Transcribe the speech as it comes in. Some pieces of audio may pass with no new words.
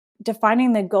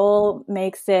defining the goal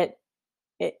makes it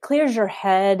clears your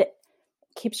head,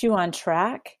 keeps you on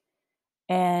track,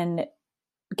 and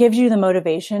gives you the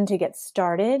motivation to get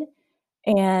started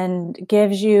and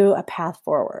gives you a path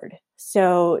forward.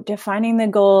 So defining the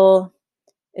goal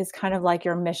is kind of like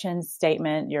your mission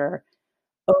statement, your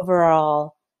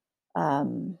overall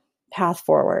path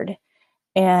forward.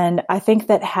 And I think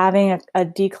that having a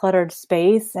decluttered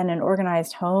space and an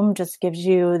organized home just gives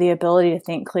you the ability to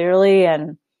think clearly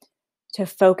and to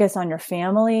focus on your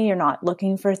family. You're not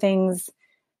looking for things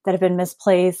that have been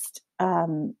misplaced.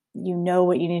 You know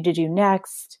what you need to do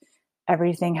next.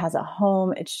 Everything has a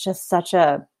home. It's just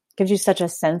gives you such a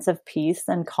sense of peace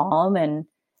and calm, and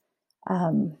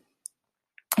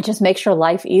it just makes your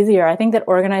life easier. I think that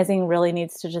organizing really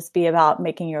needs to just be about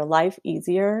making your life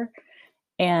easier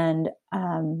and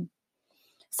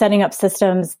setting up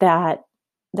systems that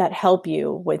help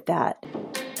you with that.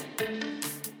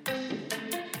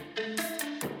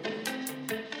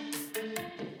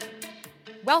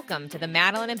 Welcome to the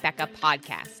Madeline and Becca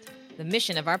podcast. The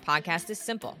mission of our podcast is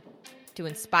simple: to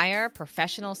inspire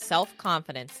professional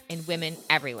self-confidence in women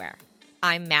everywhere.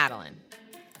 I'm Madeline.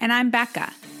 And I'm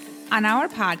Becca. On our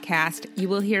podcast, you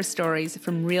will hear stories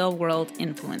from real-world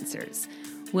influencers,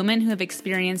 women who have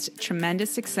experienced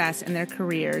tremendous success in their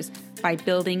careers by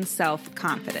building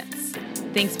self-confidence.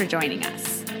 Thanks for joining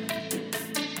us.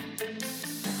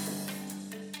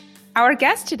 Our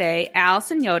guest today,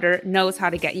 Allison Yoder, knows how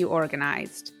to get you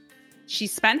organized. She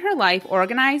spent her life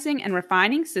organizing and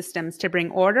refining systems to bring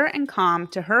order and calm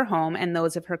to her home and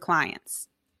those of her clients.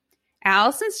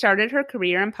 Allison started her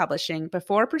career in publishing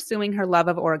before pursuing her love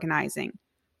of organizing,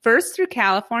 first through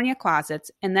California Closets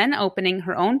and then opening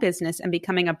her own business and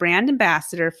becoming a brand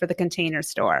ambassador for the Container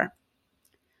Store.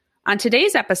 On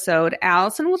today's episode,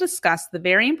 Allison will discuss the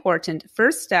very important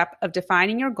first step of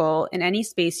defining your goal in any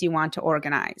space you want to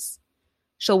organize.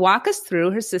 She'll walk us through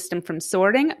her system from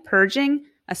sorting, purging,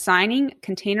 assigning,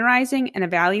 containerizing, and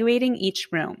evaluating each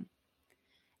room.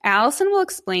 Allison will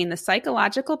explain the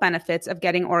psychological benefits of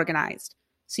getting organized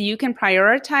so you can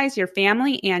prioritize your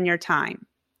family and your time.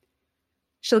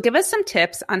 She'll give us some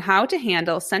tips on how to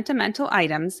handle sentimental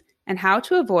items and how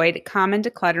to avoid common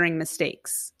decluttering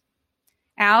mistakes.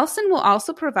 Allison will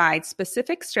also provide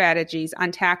specific strategies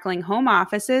on tackling home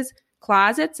offices,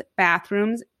 closets,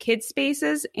 bathrooms, kid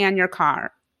spaces, and your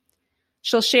car.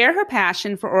 She'll share her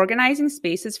passion for organizing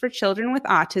spaces for children with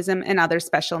autism and other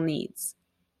special needs.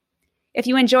 If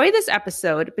you enjoy this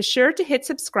episode, be sure to hit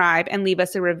subscribe and leave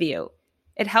us a review.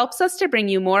 It helps us to bring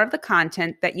you more of the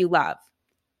content that you love.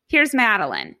 Here's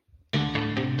Madeline.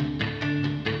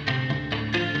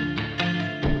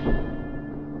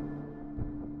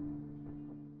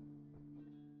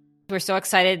 We're so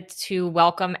excited to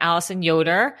welcome Allison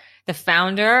Yoder, the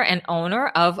founder and owner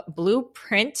of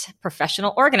Blueprint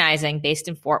Professional Organizing, based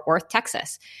in Fort Worth,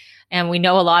 Texas. And we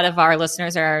know a lot of our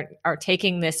listeners are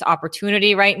taking this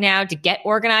opportunity right now to get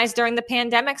organized during the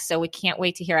pandemic. So we can't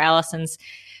wait to hear Allison's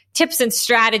tips and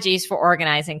strategies for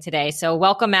organizing today. So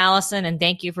welcome, Allison, and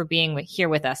thank you for being here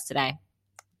with us today.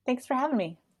 Thanks for having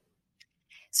me.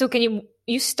 So can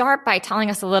you start by telling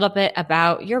us a little bit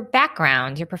about your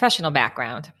background, your professional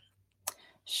background?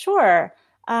 Sure.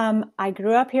 I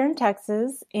grew up here in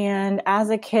Texas, and as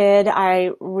a kid,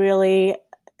 I really,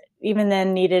 even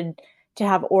then, needed to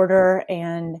have order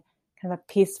and kind of a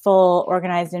peaceful,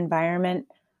 organized environment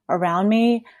around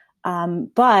me.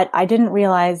 But I didn't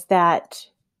realize that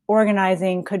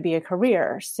organizing could be a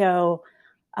career. So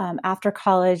after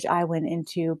college, I went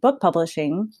into book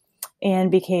publishing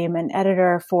and became an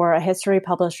editor for a history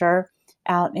publisher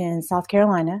out in South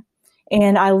Carolina.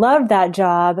 And I loved that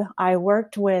job. I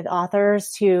worked with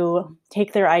authors to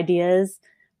take their ideas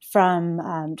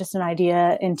from just an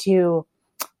idea into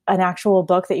an actual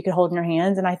book that you could hold in your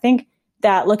hands. And I think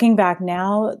that looking back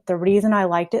now, the reason I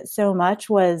liked it so much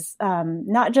was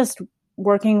not just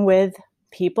working with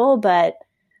people, but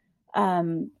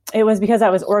it was because I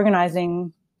was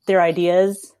organizing their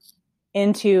ideas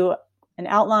into an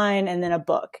outline and then a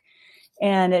book.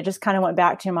 And it just kind of went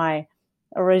back to my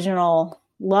original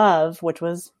love, which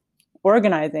was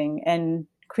organizing and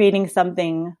creating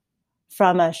something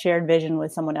from a shared vision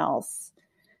with someone else.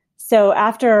 So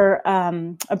after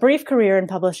a brief career in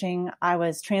publishing, I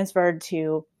was transferred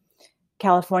to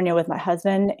California with my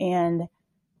husband and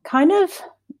kind of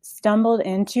stumbled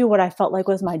into what I felt like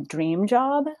was my dream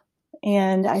job.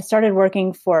 And I started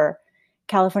working for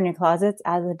California Closets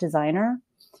as a designer.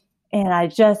 And I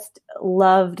just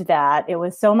loved that. It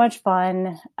was so much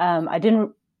fun. I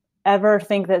didn't ever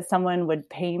think that someone would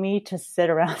pay me to sit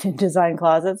around and design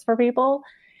closets for people.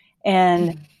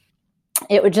 And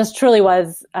it just truly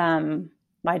was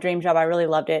my dream job. I really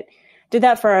loved it. Did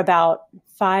that for about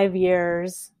 5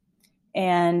 years.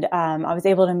 And I was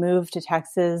able to move to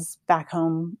Texas back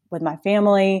home with my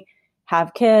family,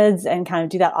 have kids, and kind of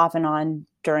do that off and on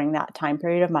during that time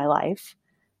period of my life.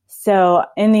 So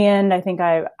in the end, I think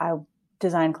I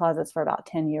designed closets for about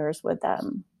 10 years with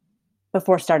them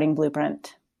before starting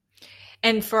Blueprint.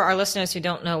 And for our listeners who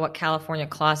don't know what California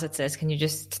Closets is, can you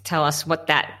just tell us what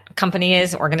that company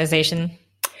is, organization?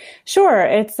 Sure.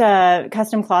 It's a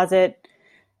custom closet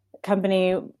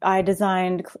company. I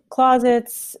designed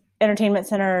closets, entertainment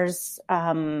centers,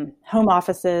 home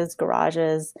offices,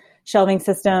 garages, shelving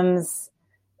systems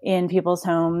in people's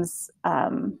homes,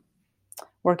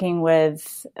 working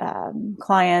with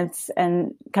clients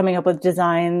and coming up with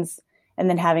designs and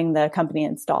then having the company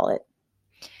install it.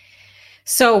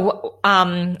 So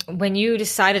when you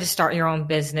decided to start your own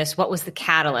business, what was the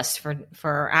catalyst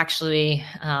for actually,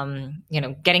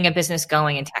 getting a business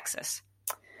going in Texas?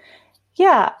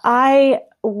 Yeah, I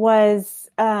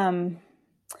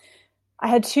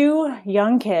had 2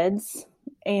 young kids,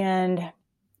 and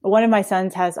one of my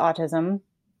sons has autism,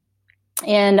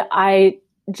 and I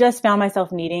just found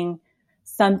myself needing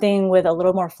something with a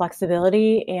little more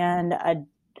flexibility and a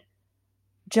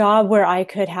job where I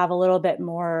could have a little bit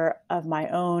more of my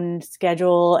own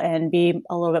schedule and be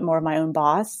a little bit more of my own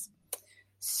boss.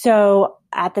 So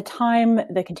at the time,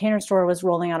 the Container Store was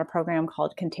rolling out a program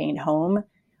called Contained Home,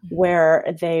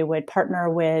 where they would partner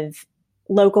with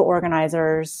local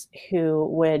organizers who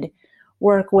would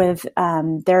work with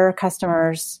their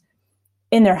customers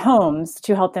in their homes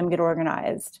to help them get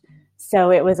organized.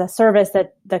 So it was a service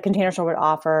that the Container Store would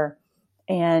offer,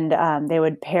 and they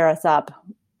would pair us up,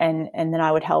 and then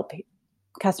I would help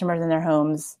customers in their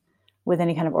homes with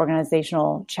any kind of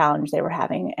organizational challenge they were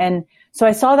having. And so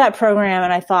I saw that program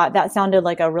and I thought that sounded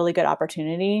like a really good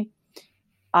opportunity.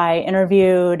 I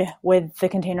interviewed with the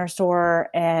Container Store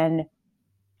and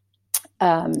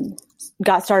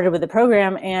got started with the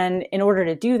program. And in order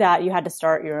to do that, you had to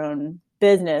start your own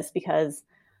business because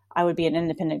I would be an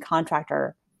independent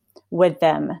contractor with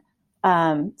them.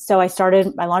 So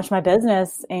I launched my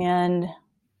business, and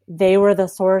they were the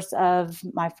source of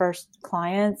my first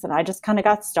clients, and I just kind of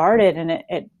got started,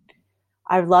 and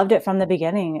I loved it from the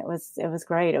beginning. It was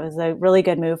great. It was a really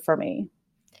good move for me.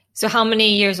 So how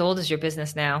many years old is your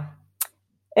business now?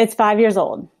 It's 5 years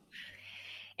old.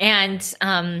 And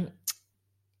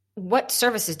what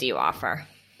services do you offer?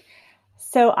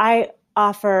 So I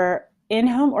offer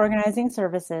in-home organizing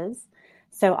services.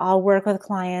 So I'll work with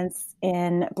clients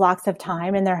in blocks of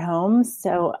time in their homes.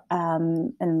 So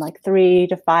in like 3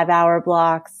 to 5 hour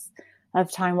blocks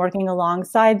of time working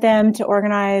alongside them to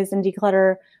organize and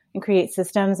declutter and create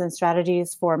systems and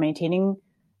strategies for maintaining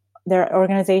their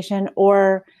organization.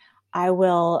 Or I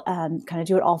will kind of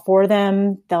do it all for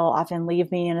them. They'll often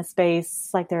leave me in a space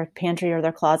like their pantry or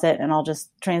their closet, and I'll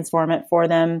just transform it for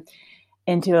them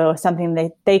into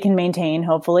something they can maintain,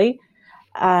 hopefully.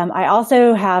 I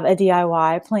also have a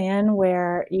DIY plan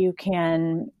where you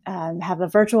can have a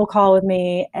virtual call with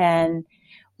me, and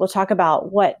we'll talk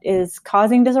about what is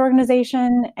causing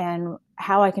disorganization and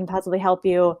how I can possibly help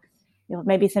you. You'll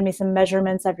maybe send me some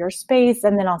measurements of your space,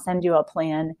 and then I'll send you a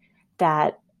plan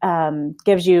that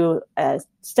gives you a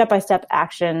step-by-step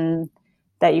action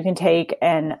that you can take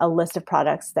and a list of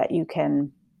products that you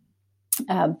can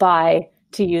buy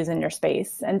to use in your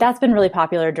space. And that's been really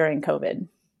popular during COVID.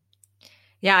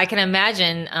 Yeah, I can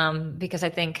imagine because I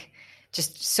think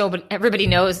but everybody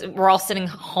knows we're all sitting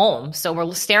home. So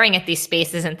we're staring at these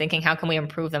spaces and thinking, how can we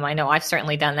improve them? I know I've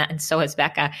certainly done that. And so has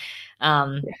Becca.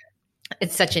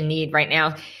 It's such a need right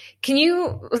now.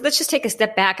 Let's just take a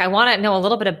step back. I want to know a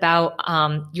little bit about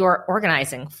your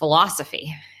organizing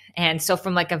philosophy. And so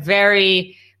from like a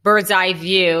very bird's eye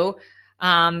view,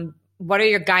 what are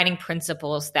your guiding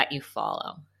principles that you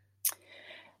follow?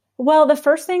 Well, the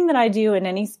first thing that I do in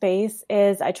any space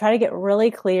is I try to get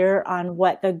really clear on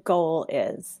what the goal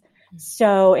is.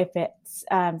 So if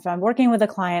I'm working with a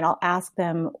client, I'll ask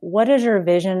them, what is your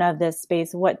vision of this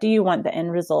space? What do you want the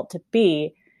end result to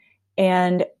be?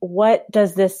 And what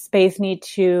does this space need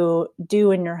to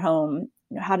do in your home?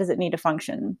 How does it need to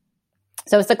function?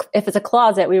 So if it's a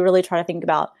closet, we really try to think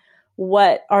about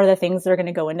what are the things that are going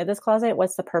to go into this closet?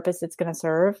 What's the purpose it's going to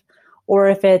serve? Or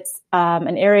if it's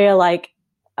an area like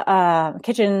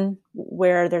kitchen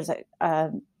where there's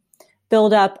a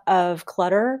buildup of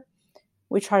clutter,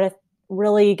 we try to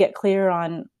really get clear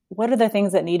on what are the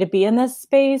things that need to be in this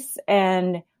space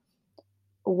and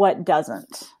what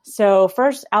doesn't. So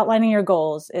first, outlining your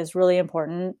goals is really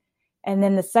important. And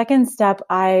then the second step,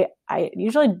 I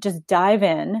usually just dive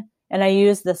in and I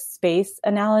use the space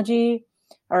analogy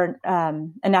or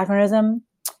anachronism.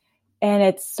 And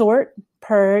it's sort,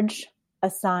 purge,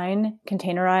 assign,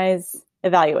 containerize,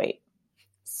 evaluate.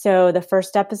 So the first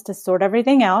step is to sort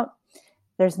everything out.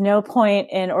 There's no point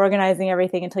in organizing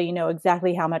everything until you know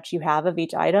exactly how much you have of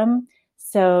each item.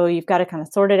 So you've got to kind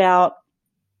of sort it out,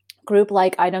 group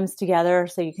like items together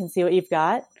so you can see what you've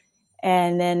got.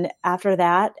 And then after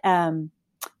that,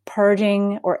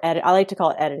 purging or edit, I like to call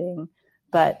it editing,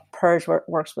 but purge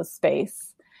works with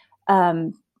space.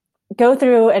 Go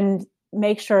through and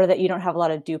make sure that you don't have a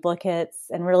lot of duplicates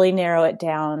and really narrow it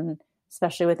down,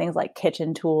 especially with things like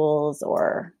kitchen tools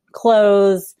or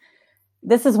clothes.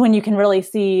 This is when you can really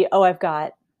see, oh, I've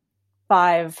got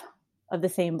 5 of the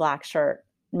same black shirt.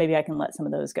 Maybe I can let some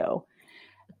of those go.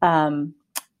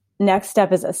 Next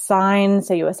step is assign.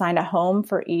 So you assign a home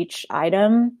for each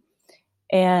item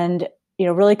and,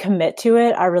 really commit to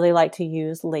it. I really like to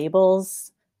use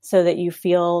labels so that you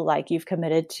feel like you've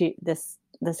committed to this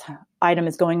item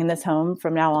is going in this home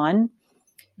from now on.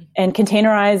 And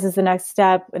containerize is the next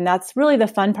step. And that's really the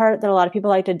fun part that a lot of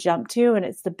people like to jump to. And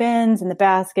it's the bins and the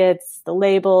baskets, the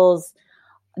labels,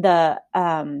 the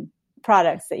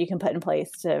products that you can put in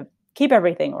place to keep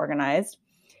everything organized.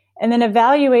 And then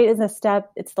evaluate is a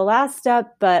step. It's the last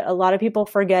step, but a lot of people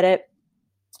forget it.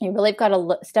 You really have got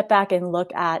to step back and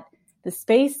look at the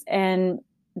space and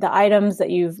the items that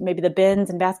maybe the bins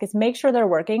and baskets, make sure they're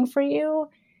working for you.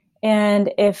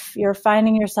 And if you're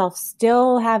finding yourself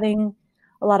still having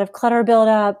a lot of clutter build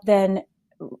up, then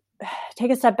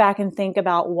take a step back and think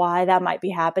about why that might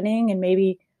be happening. And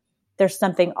maybe there's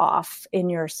something off in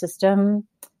your system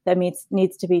that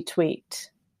needs to be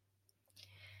tweaked.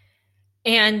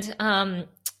 And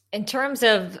in terms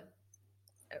of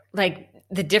like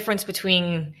the difference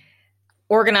between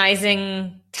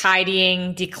organizing,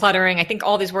 tidying, decluttering, I think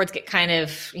all these words get kind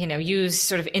of, used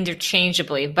sort of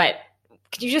interchangeably, but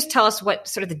can you just tell us what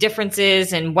sort of the difference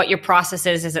is and what your process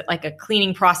is? Is it like a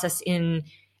cleaning process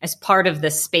as part of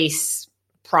the space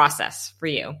process for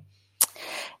you?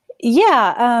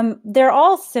 Yeah, they're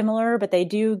all similar, but they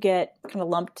do get kind of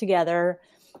lumped together.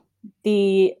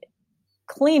 The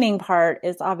cleaning part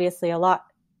is obviously a lot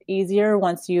easier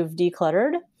once you've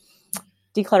decluttered.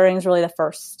 Decluttering is really the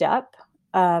first step.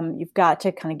 You've got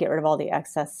to kind of get rid of all the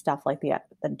excess stuff like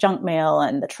the junk mail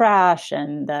and the trash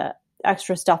and the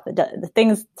extra stuff, the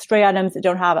things, stray items that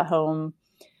don't have a home.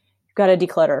 You've got to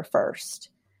declutter first.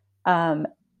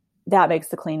 That makes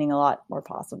the cleaning a lot more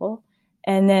possible.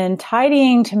 And then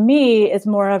tidying to me is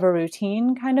more of a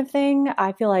routine kind of thing.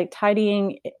 I feel like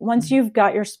tidying, once you've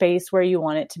got your space where you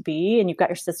want it to be and you've got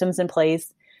your systems in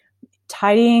place,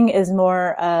 tidying is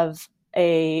more of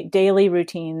a daily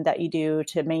routine that you do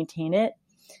to maintain it.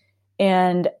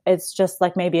 And it's just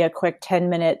like maybe a quick 10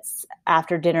 minutes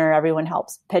after dinner, everyone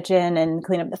helps pitch in and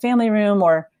clean up the family room.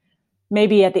 Or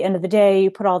maybe at the end of the day, you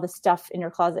put all the stuff in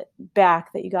your closet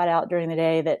back that you got out during the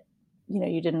day that,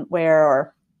 you didn't wear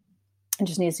or it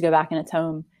just needs to go back in its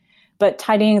home. But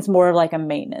tidying is more of like a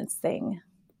maintenance thing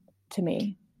to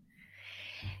me.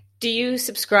 Do you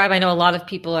subscribe? I know a lot of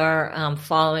people are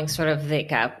following sort of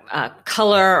like a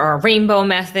color or a rainbow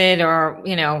method or,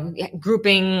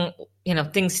 grouping,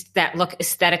 things that look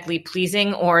aesthetically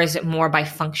pleasing, or is it more by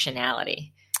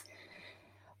functionality?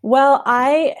 Well,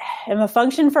 I am a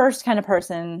function first kind of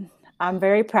person. I'm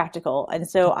very practical. And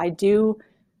so I do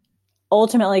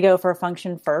ultimately go for a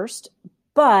function first,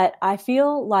 but I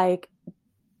feel like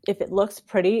if it looks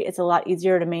pretty, it's a lot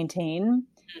easier to maintain.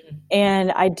 Mm-hmm.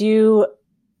 And I do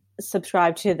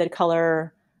subscribe to the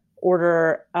color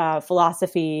order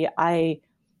philosophy. I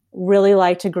really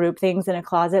like to group things in a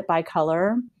closet by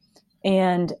color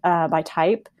and by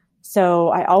type. So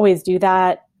I always do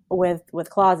that with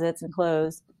closets and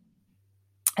clothes.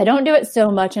 I don't do it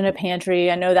so much in a pantry.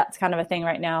 I know that's kind of a thing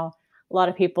right now. A lot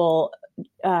of people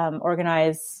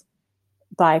organize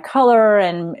by color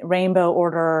and rainbow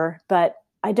order, but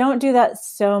I don't do that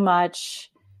so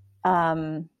much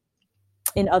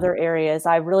in other areas.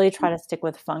 I really try to stick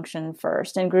with function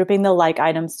first and grouping the like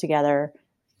items together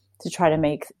to try to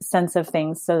make sense of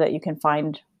things so that you can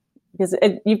find, because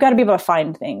you've got to be able to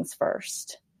find things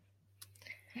first.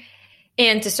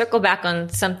 And to circle back on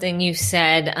something you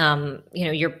said,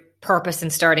 your purpose in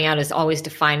starting out is always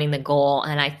defining the goal.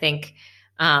 And I think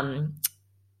I'm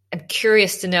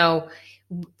curious to know,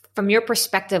 from your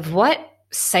perspective, what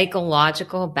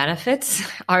psychological benefits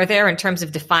are there in terms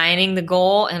of defining the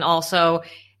goal and also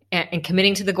and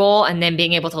committing to the goal and then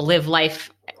being able to live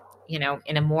life,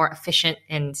 in a more efficient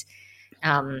and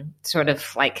sort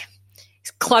of like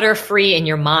clutter-free in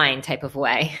your mind type of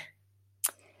way?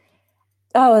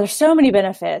 Oh, there's so many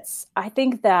benefits. I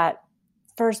think that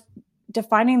first,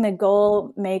 defining the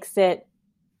goal makes it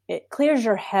clears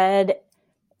your head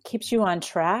keeps you on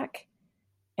track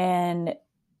and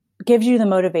gives you the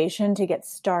motivation to get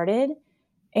started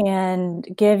and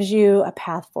gives you a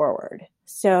path forward.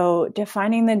 So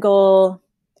defining the goal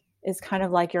is kind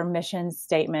of like your mission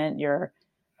statement, your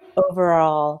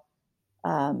overall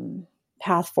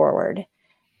path forward.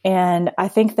 And I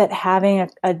think that having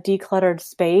a decluttered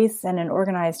space and an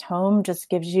organized home just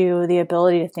gives you the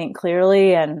ability to think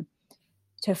clearly and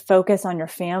to focus on your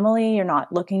family. You're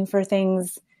not looking for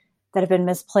things that have been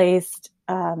misplaced.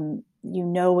 You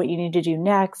know what you need to do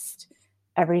next.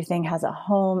 Everything has a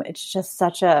home. It's just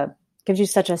gives you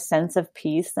such a sense of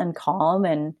peace and calm,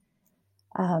 and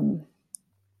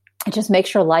it just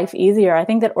makes your life easier. I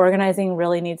think that organizing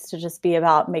really needs to just be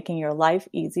about making your life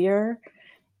easier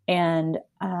and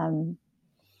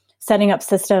setting up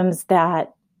systems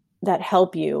that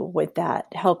help you with that,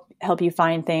 help you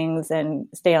find things and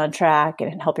stay on track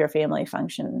and help your family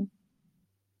function.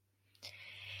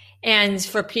 And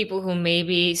for people who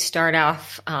maybe start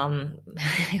off,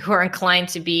 who are inclined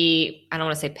to be, I don't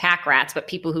want to say pack rats, but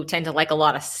people who tend to like a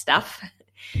lot of stuff,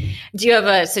 do you have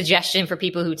a suggestion for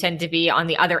people who tend to be on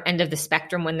the other end of the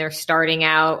spectrum when they're starting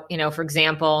out? You know, for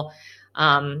example,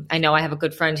 I know I have a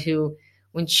good friend who,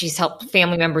 when she's helped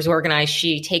family members organize,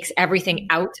 she takes everything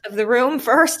out of the room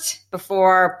first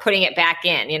before putting it back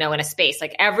in, you know, in a space.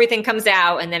 Like everything comes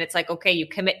out and then it's like, okay, you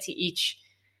commit to each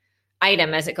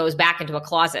item as it goes back into a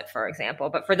closet, for example.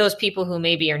 But for those people who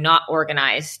maybe are not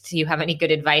organized, do you have any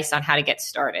good advice on how to get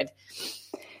started?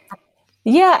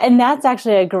 Yeah, and that's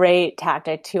actually a great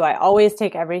tactic too. I always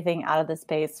take everything out of the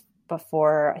space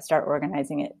before I start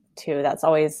organizing it too. That's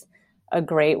always a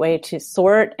great way to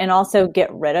sort and also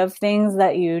get rid of things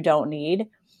that you don't need.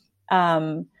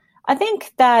 I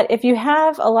think that if you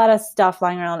have a lot of stuff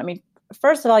lying around, I mean,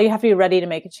 first of all, you have to be ready to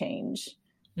make a change.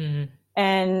 Mm-hmm.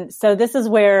 And so this is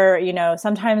where, you know,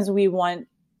 sometimes we want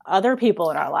other people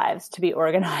in our lives to be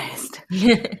organized.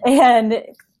 And,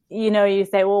 you know, you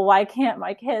say, well, why can't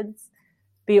my kids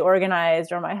be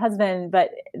organized or my husband?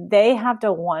 But they have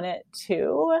to want it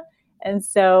too. And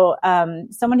so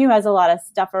someone who has a lot of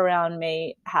stuff around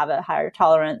may have a higher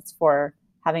tolerance for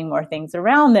having more things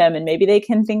around them. And maybe they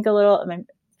can think a little, I mean,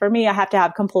 for me, I have to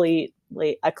have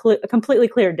a completely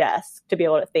clear desk to be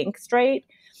able to think straight.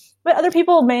 But other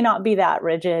people may not be that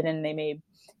rigid and they may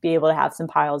be able to have some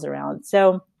piles around.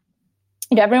 So,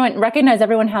 you know,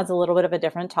 everyone has a little bit of a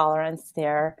different tolerance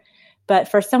there. But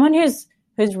for someone who's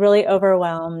really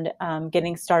overwhelmed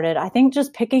getting started, I think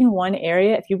just picking one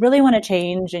area, if you really want to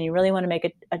change and you really want to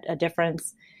make a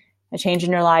difference, a change in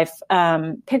your life,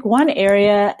 pick one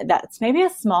area that's maybe a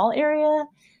small area,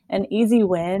 an easy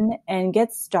win, and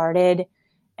get started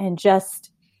and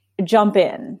just jump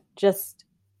in. Just,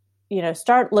 you know,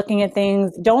 start looking at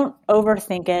things. Don't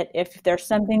overthink it. If there's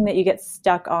something that you get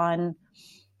stuck on,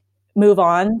 move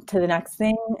on to the next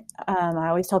thing. I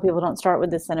always tell people, don't start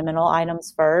with the sentimental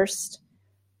items first,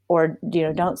 or, you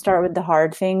know, don't start with the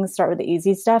hard things. Start with the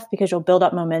easy stuff, because you'll build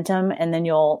up momentum, and then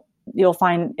you'll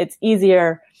find it's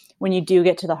easier when you do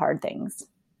get to the hard things.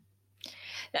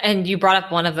 And you brought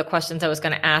up one of the questions I was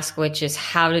going to ask, which is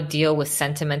how to deal with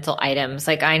sentimental items.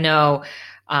 Like I know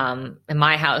in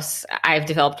my house, I've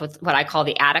developed what I call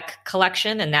the attic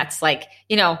collection. And that's like,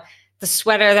 you know, the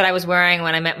sweater that I was wearing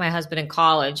when I met my husband in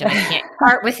college, and I can't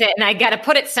part with it, and I got to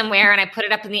put it somewhere, and I put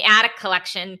it up in the attic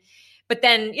collection. But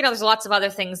then, you know, there's lots of other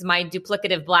things. My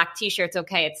duplicative black t-shirts,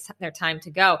 okay, it's their time to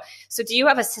go. So do you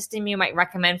have a system you might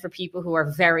recommend for people who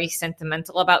are very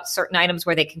sentimental about certain items,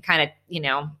 where they can kind of, you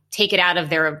know, take it out of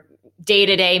their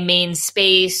day-to-day main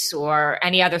space, or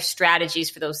any other strategies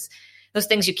for those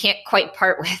things you can't quite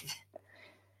part with?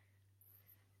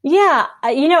 Yeah,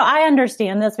 you know, I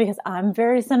understand this because I'm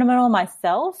very sentimental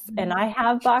myself, and I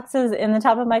have boxes in the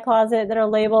top of my closet that are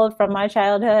labeled from my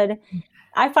childhood.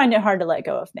 I find it hard to let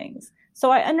go of things.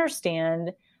 So I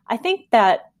understand. I think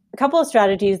that a couple of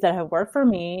strategies that have worked for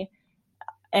me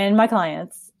and my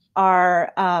clients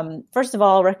are, first of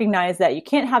all, recognize that you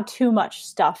can't have too much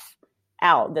stuff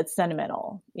out that's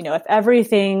sentimental. You know, if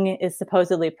everything is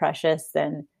supposedly precious,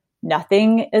 then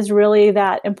nothing is really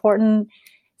that important.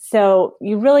 So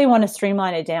you really want to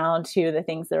streamline it down to the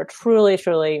things that are truly,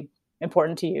 truly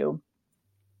important to you.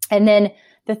 And then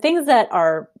the things that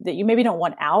you maybe don't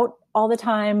want out all the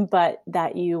time, but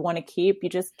that you want to keep, you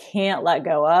just can't let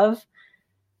go of.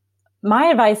 My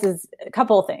advice is a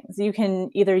couple of things. You can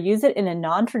either use it in a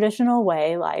non-traditional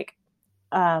way, like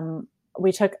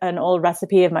we took an old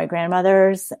recipe of my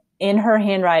grandmother's in her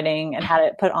handwriting and had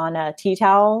it put on a tea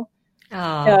towel.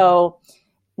 Oh. So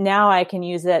now I can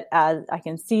use it as I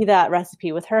can see that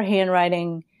recipe with her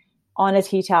handwriting on a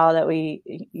tea towel that we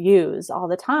use all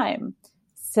the time.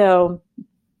 So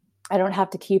I don't have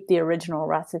to keep the original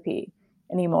recipe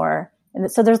anymore. And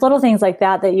so there's little things like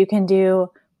that that you can do.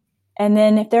 And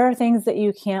then if there are things that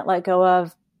you can't let go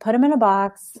of, put them in a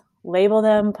box, label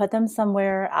them, put them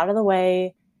somewhere out of the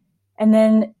way, and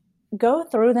then go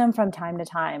through them from time to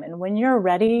time. And when you're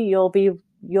ready,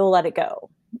 you'll let it go.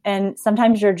 And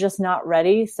sometimes you're just not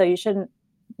ready. So you shouldn't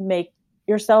make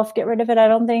yourself get rid of it.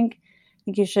 I think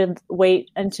you should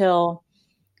wait until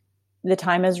the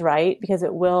time is right, because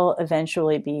it will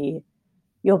eventually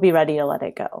you'll be ready to let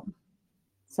it go.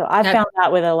 So I've found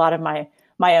that with a lot of my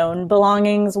own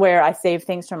belongings, where I save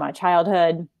things from my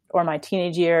childhood or my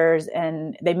teenage years,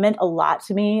 and they meant a lot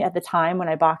to me at the time when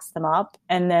I boxed them up,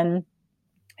 and then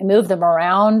I moved them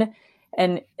around,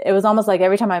 and it was almost like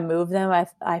every time I moved them,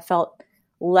 I felt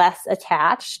less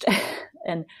attached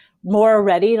and more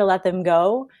ready to let them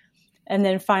go. And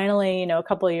then finally, a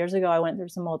couple of years ago, I went through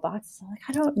some old boxes.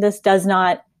 I'm like, this does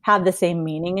not have the same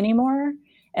meaning anymore,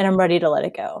 and I'm ready to let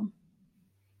it go.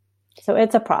 So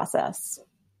it's a process.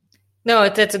 No,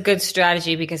 that's a good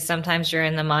strategy, because sometimes you're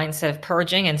in the mindset of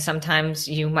purging, and sometimes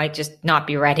you might just not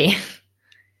be ready.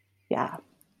 Yeah.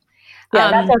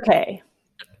 Yeah, that's okay.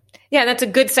 Yeah, that's a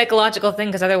good psychological thing,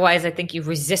 because otherwise I think you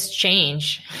resist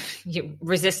change. You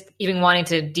resist even wanting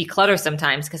to declutter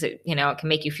sometimes, because it can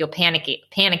make you feel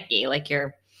panicky, like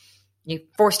you're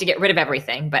forced to get rid of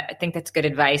everything. But I think that's good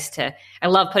advice. I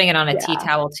love putting it on a tea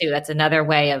towel too. That's another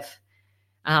way of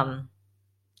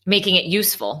making it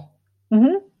useful.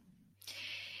 Mm-hmm.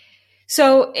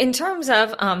 So in terms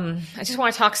of, I just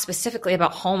want to talk specifically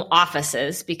about home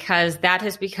offices, because that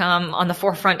has become on the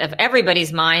forefront of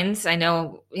everybody's minds. I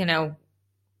know,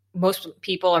 most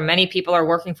people or many people are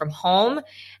working from home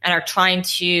and are trying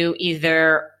to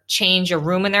either change a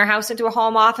room in their house into a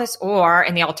home office, or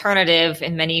in the alternative,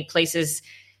 in many places,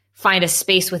 find a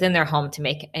space within their home to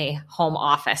make a home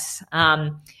office.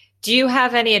 Do you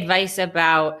have any advice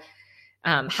about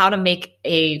how to make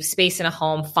a space in a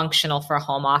home functional for a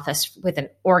home office with an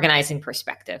organizing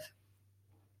perspective?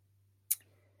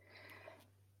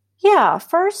 Yeah.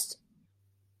 First,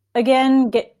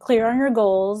 again, get clear on your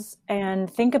goals and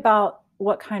think about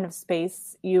what kind of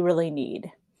space you really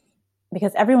need,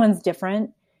 because everyone's different,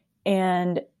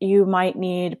 and you might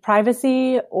need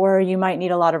privacy, or you might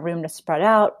need a lot of room to spread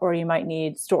out, or you might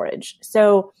need storage.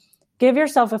 So give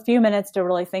yourself a few minutes to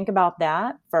really think about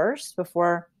that first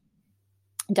before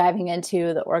diving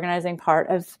into the organizing part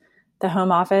of the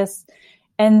home office.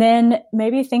 And then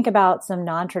maybe think about some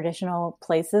non-traditional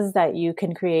places that you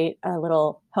can create a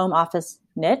little home office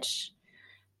niche.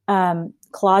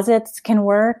 Closets can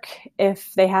work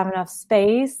if they have enough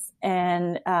space,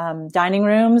 and dining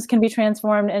rooms can be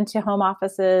transformed into home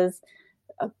offices,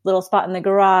 a little spot in the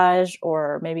garage,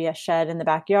 or maybe a shed in the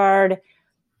backyard.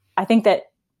 I think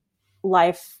that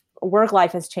work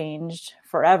life has changed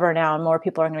forever now, and more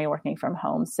people are going to be working from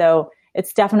home. So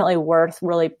it's definitely worth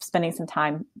really spending some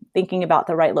time thinking about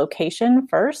the right location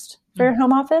first for your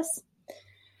home office.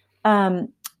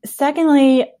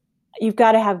 Secondly, you've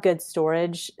got to have good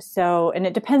storage. And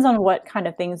it depends on what kind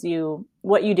of things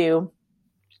what you do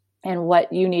and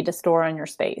what you need to store in your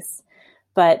space.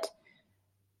 But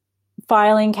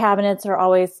filing cabinets are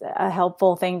always a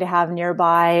helpful thing to have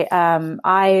nearby.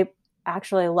 I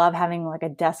actually love having like a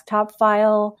desktop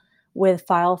file with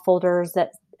file folders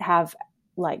that have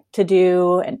like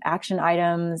to-do and action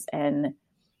items and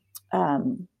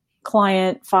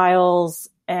client files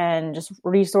and just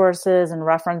resources and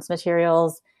reference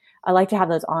materials. I like to have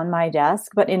those on my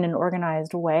desk, but in an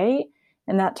organized way.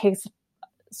 And that takes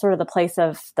sort of the place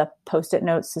of the Post-it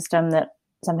note system that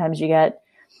sometimes you get.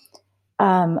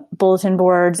 Bulletin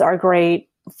boards are great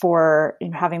for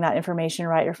having that information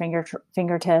right at your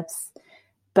fingertips.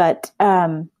 But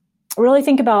really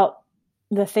think about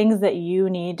the things that you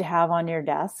need to have on your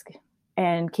desk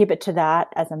and keep it to that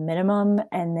as a minimum.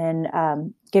 And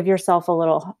then give yourself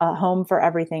a home for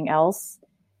everything else,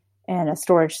 and a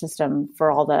storage system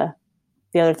for all the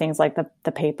other things like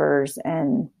the papers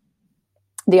and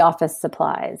the office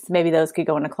supplies. Maybe those could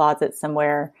go in a closet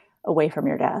somewhere away from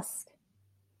your desk.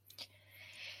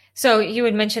 So you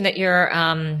had mentioned that you're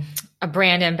a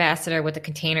brand ambassador with the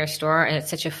Container Store, and it's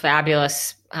such a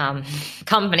fabulous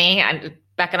company. And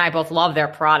Beck and I both love their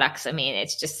products. I mean,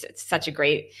 it's such a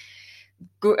great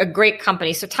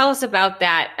company. So tell us about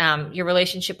that, your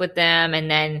relationship with them, and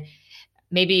then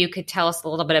maybe you could tell us a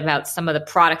little bit about some of the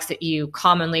products that you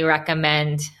commonly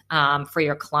recommend for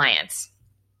your clients.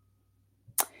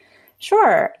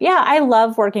 Sure. Yeah, I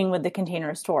love working with the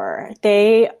Container Store.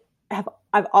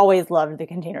 I've always loved the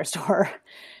Container Store.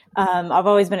 I've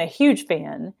always been a huge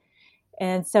fan.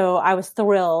 And so I was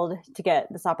thrilled to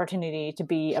get this opportunity to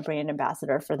be a brand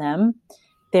ambassador for them.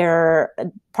 their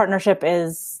partnership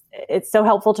it's so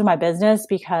helpful to my business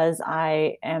because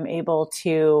I am able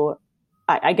to,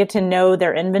 I get to know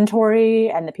their inventory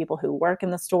and the people who work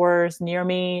in the stores near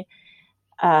me.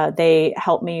 They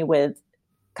help me with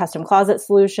custom closet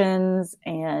solutions,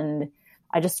 and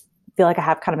I just feel like I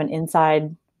have kind of an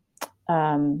inside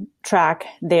track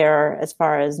there as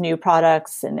far as new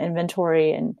products and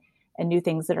inventory and new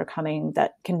things that are coming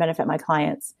that can benefit my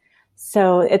clients.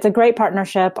 So it's a great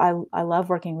partnership. I love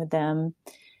working with them.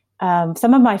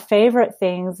 Some of my favorite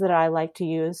things that I like to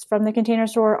use from the Container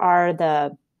Store are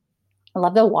I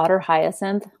love the water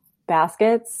hyacinth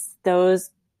baskets. Those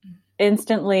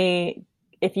instantly,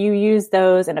 if you use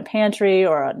those in a pantry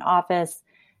or an office,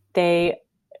 they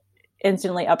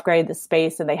instantly upgrade the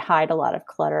space and they hide a lot of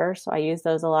clutter. So I use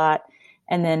those a lot.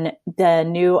 And then the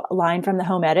new line from the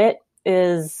Home Edit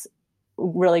is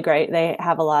really great. They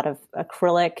have a lot of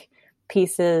acrylic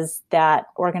pieces that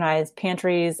organize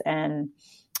pantries, and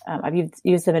I've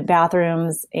used them in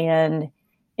bathrooms and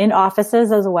in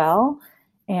offices as well.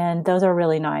 And those are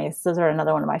really nice. Those are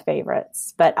another one of my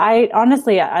favorites. But I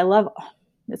love,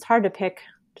 it's hard to pick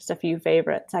just a few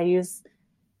favorites. I use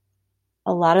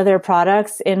a lot of their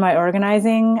products in my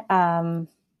organizing. And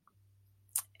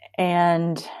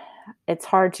it's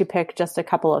hard to pick just a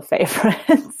couple of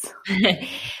favorites.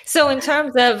 So in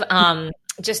terms of, I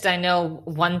know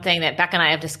one thing that Beck and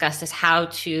I have discussed is how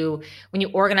to, when you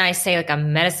organize, say, like a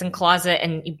medicine closet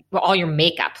and all your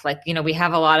makeup, like, we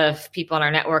have a lot of people in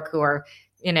our network who are,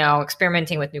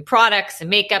 experimenting with new products and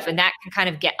makeup, and that can kind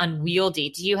of get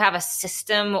unwieldy. Do you have a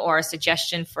system or a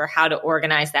suggestion for how to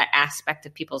organize that aspect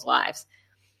of people's lives?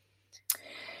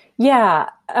 Yeah.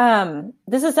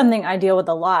 This is something I deal with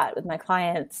a lot with my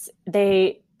clients.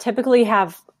 They typically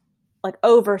have like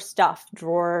overstuffed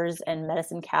drawers and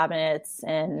medicine cabinets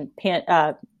and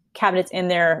cabinets in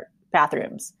their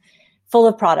bathrooms full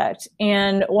of product.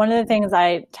 And one of the things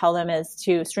I tell them is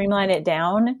to streamline it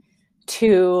down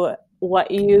to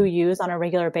what you use on a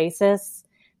regular basis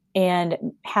and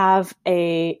have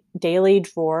a daily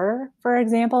drawer, for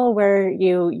example, where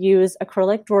you use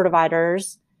acrylic drawer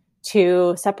dividers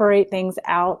to separate things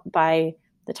out by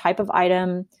the type of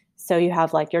item. So you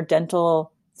have like your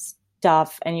dental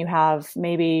stuff, and you have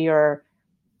maybe your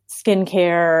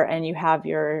skincare, and you have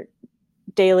your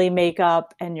daily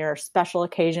makeup and your special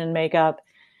occasion makeup,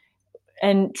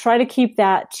 and try to keep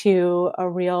that to a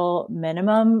real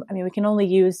minimum. I mean, we can only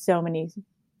use so many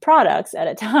products at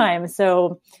a time.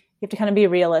 So you have to kind of be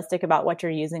realistic about what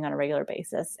you're using on a regular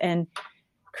basis and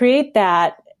create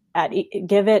that,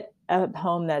 give it a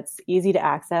home that's easy to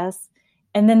access.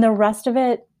 And then the rest of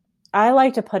it, I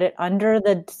like to put it under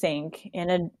the sink in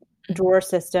a drawer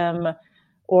system,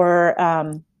 or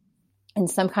in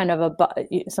some kind of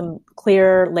some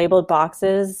clear labeled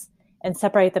boxes, and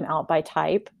separate them out by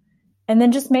type. And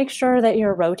then just make sure that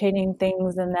you're rotating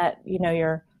things, and that,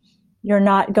 you're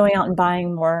not going out and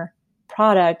buying more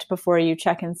product before you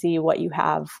check and see what you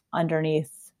have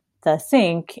underneath the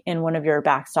sink in one of your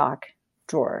backstock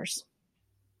drawers.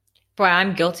 Boy,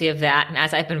 I'm guilty of that. And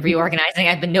as I've been reorganizing,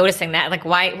 I've been noticing that, like,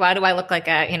 why do I look like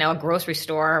a grocery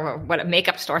store or a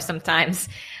makeup store sometimes?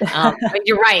 But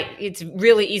you're right. It's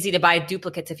really easy to buy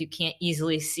duplicates if you can't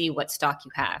easily see what stock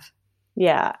you have.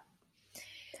 Yeah.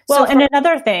 Well, and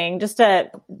another thing, just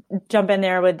to jump in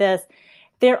there with this,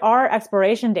 there are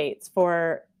expiration dates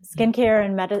for skincare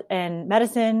and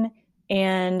medicine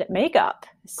and makeup.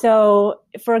 So,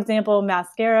 for example,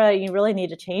 mascara, you really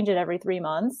need to change it every 3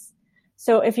 months.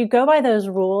 So if you go by those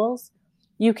rules,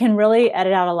 you can really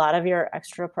edit out a lot of your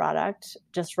extra product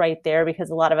just right there, because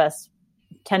a lot of us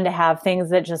tend to have things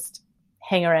that just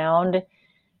hang around.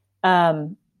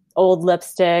 Old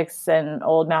lipsticks and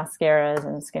old mascaras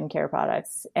and skincare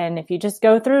products. And if you just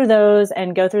go through those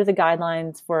and go through the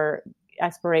guidelines for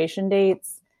expiration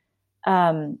dates,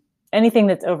 anything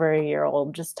that's over a year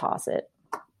old, just toss it.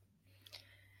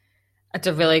 That's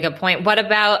a really good point. What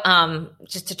about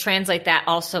just to translate that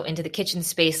also into the kitchen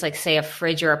space, like say a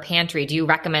fridge or a pantry? Do you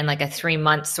recommend like a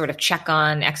 3-month sort of check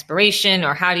on expiration,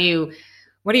 or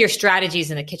what are your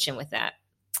strategies in the kitchen with that?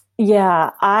 Yeah,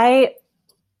 I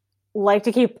like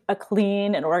to keep a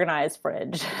clean and organized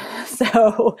fridge.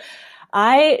 So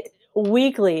I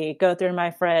weekly go through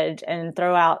my fridge and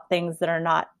throw out things that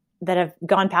have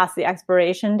gone past the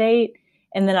expiration date.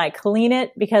 And then I clean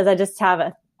it, because I just have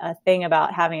a thing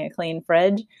about having a clean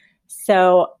fridge.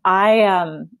 So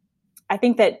I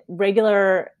think that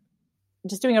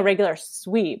just doing a regular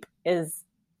sweep is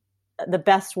the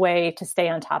best way to stay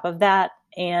on top of that.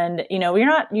 And, you're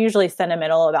not usually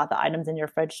sentimental about the items in your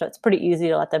fridge, so it's pretty easy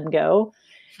to let them go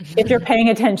if you're paying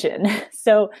attention.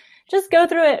 So just go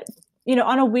through it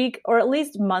on a week or at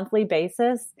least monthly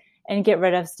basis, and get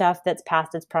rid of stuff that's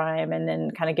past its prime, and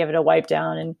then kind of give it a wipe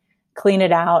down and clean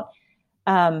it out.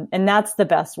 And that's the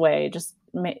best way. Just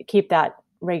keep that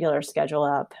regular schedule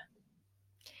up.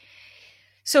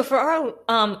 So for our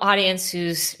audience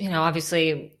who's,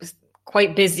 obviously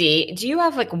quite busy, do you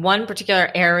have like one particular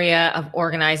area of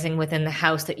organizing within the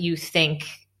house that you think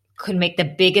could make the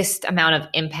biggest amount of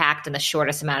impact in the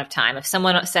shortest amount of time? If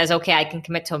someone says, okay, I can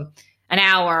commit to an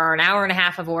hour or an hour and a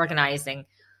half of organizing,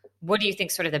 what do you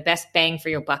think sort of the best bang for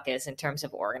your buck is in terms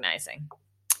of organizing?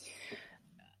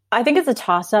 I think it's a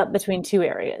toss-up between two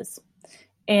areas.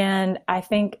 And I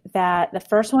think that the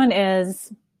first one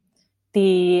is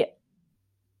the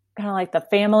kind of like the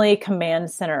family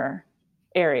command center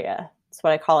area. That's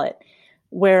what I call it,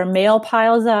 where mail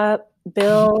piles up,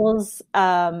 bills,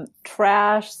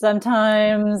 trash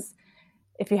sometimes.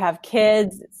 If you have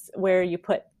kids, it's where you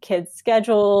put kids'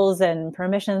 schedules and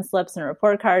permission slips and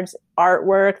report cards,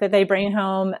 artwork that they bring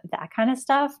home, that kind of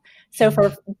stuff. So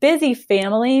for busy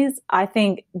families, I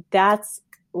think that's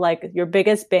like your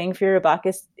biggest bang for your buck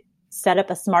is set up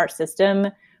a smart system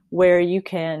where you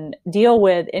can deal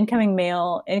with incoming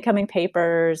mail, incoming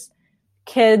papers,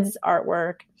 kids'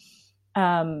 artwork,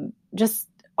 just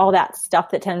all that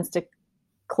stuff that tends to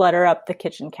clutter up the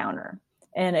kitchen counter.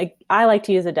 And I like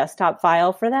to use a desktop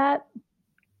file for that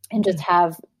and just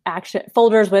have action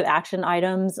folders with action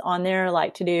items on there,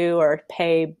 like to do or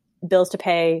pay, bills to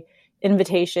pay,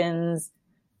 invitations,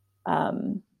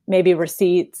 maybe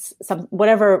receipts,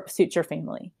 whatever suits your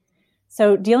family.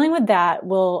 So dealing with that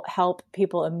will help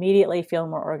people immediately feel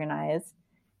more organized.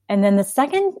 And then the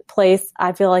second place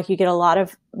I feel like you get a lot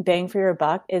of bang for your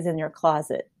buck is in your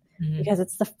closet, because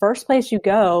it's the first place you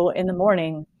go in the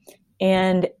morning.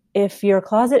 And if your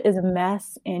closet is a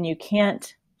mess and you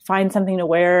can't find something to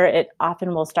wear, it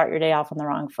often will start your day off on the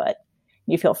wrong foot.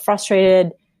 You feel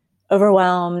frustrated,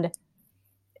 overwhelmed,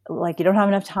 like you don't have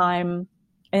enough time.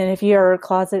 And if your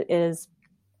closet is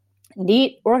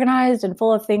neat, organized, and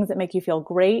full of things that make you feel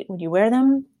great when you wear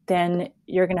them, then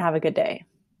you're going to have a good day.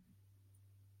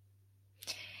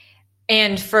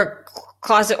 And for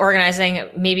closet organizing,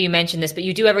 maybe you mentioned this, but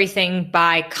you do everything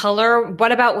by color.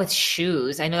 What about with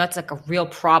shoes? I know that's like a real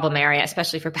problem area,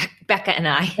 especially for Becca and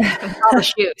I. All the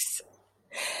shoes.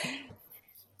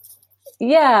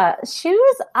 Yeah,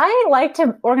 shoes, I like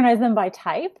to organize them by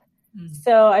type.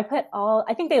 So I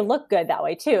think they look good that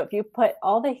way too. If you put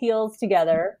all the heels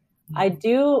together, I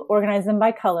do organize them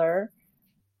by color.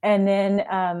 And then,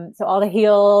 so all the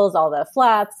heels, all the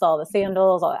flats, all the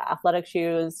sandals, all the athletic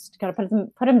shoes, kind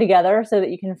of put them together so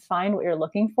that you can find what you're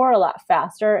looking for a lot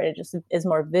faster. It just is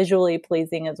more visually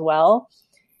pleasing as well.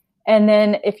 And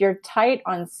then if you're tight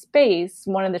on space,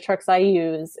 one of the tricks I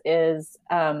use is,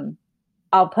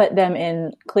 I'll put them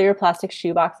in clear plastic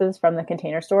shoe boxes from the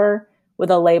Container Store with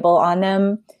a label on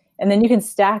them. And then you can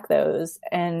stack those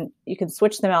and you can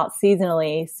switch them out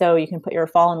seasonally. So you can put your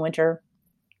fall and winter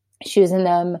shoes in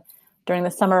them during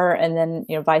the summer, and then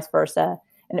vice versa,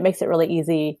 and it makes it really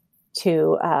easy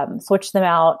to switch them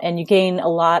out, and you gain a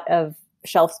lot of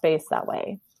shelf space that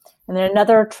way. And then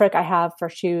another trick I have for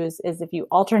shoes is if you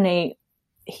alternate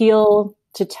heel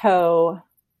to toe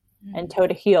and toe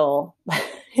to heel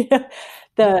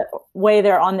the way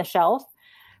they're on the shelf,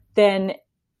 then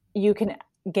you can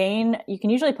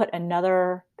usually put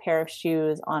another pair of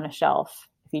shoes on a shelf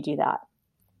if you do that.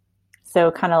 So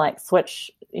kind of like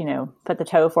switch, put the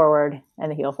toe forward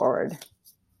and the heel forward.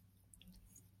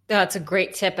 That's a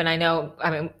great tip. And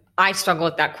I struggle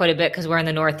with that quite a bit because we're in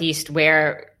the Northeast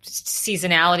where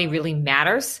seasonality really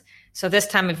matters. So this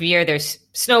time of year, there's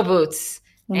snow boots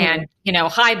and,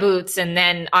 high boots. And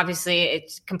then obviously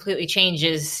it completely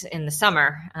changes in the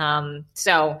summer.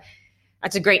 So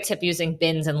that's a great tip, using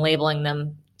bins and labeling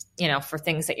them, for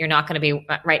things that you're not going to be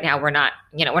right now. We're not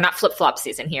flip-flop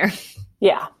season here.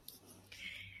 Yeah.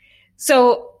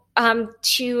 So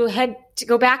to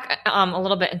go back a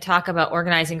little bit and talk about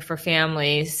organizing for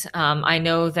families, I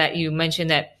know that you mentioned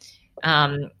that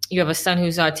you have a son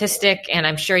who's autistic, and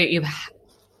I'm sure you've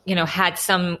had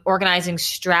some organizing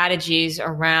strategies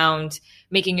around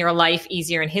making your life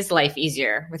easier and his life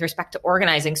easier with respect to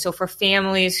organizing. So for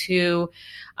families who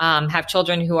have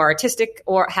children who are autistic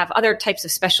or have other types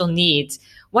of special needs,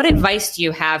 what advice do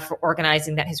you have for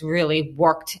organizing that has really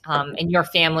worked in your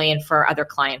family and for other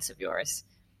clients of yours?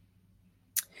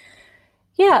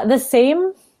 Yeah, the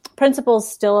same principles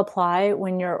still apply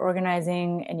when you're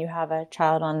organizing and you have a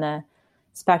child on the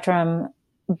spectrum,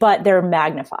 but they're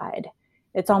magnified.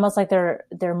 It's almost like they're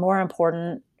more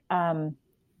important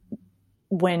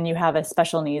when you have a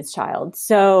special needs child.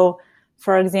 So,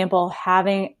 for example,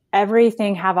 having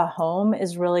everything have a home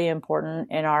is really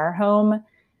important in our home.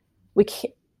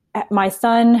 My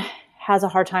son has a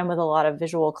hard time with a lot of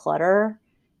visual clutter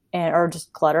or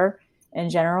just clutter in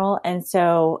general. And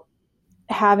so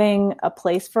having a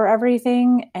place for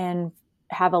everything and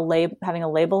having a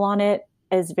label on it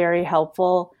is very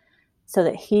helpful so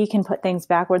that he can put things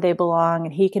back where they belong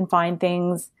and he can find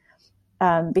things,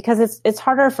 because it's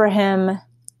harder for him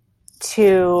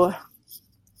to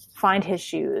find his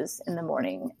shoes in the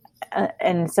morning.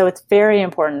 And so it's very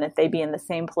important that they be in the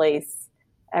same place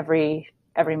every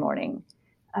morning.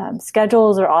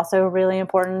 Schedules are also really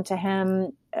important to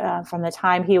him. From the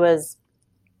time he was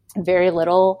very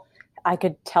little, I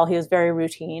could tell he was very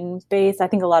routine based. I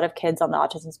think a lot of kids on the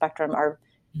autism spectrum are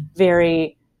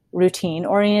very routine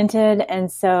oriented.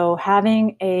 And so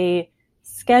having a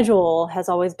schedule has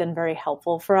always been very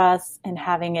helpful for us, and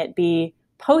having it be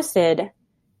posted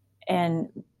and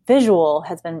visual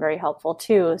has been very helpful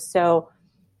too. So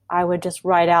I would just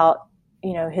write out,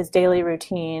 his daily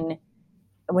routine.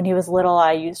 When he was little,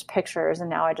 I used pictures, and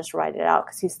now I just write it out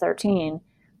because he's 13.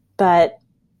 But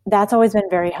that's always been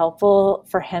very helpful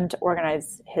for him to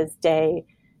organize his day.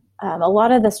 A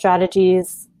lot of the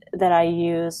strategies that I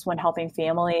use when helping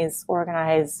families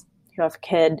organize who have a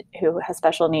kid who has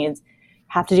special needs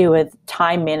have to do with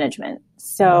time management.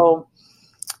 So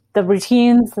the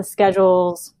routines, the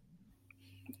schedules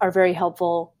are very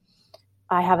helpful.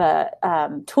 I have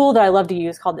a tool that I love to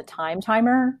use called the time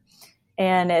timer,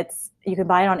 and you can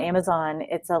buy it on Amazon.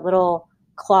 It's a little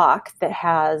clock that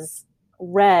has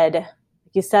red.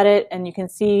 You set it and you can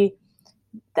see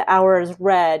the hour is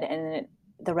red, and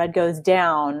the red goes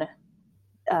down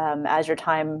as your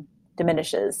time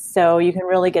diminishes. So you can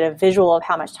really get a visual of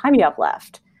how much time you have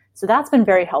left. So that's been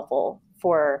very helpful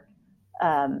for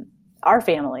our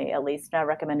family, at least. And I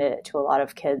recommend it to a lot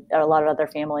of other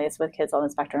families with kids on the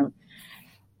spectrum.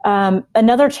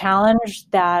 Another challenge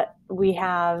that we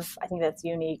have, I think that's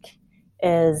unique,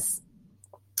 is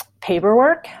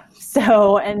paperwork.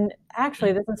 So, and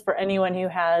actually this is for anyone who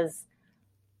has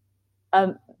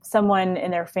someone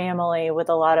in their family with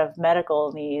a lot of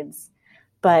medical needs,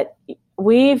 but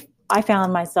I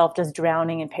found myself just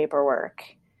drowning in paperwork,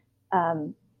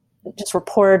 just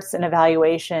reports and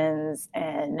evaluations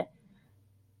and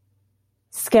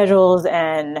schedules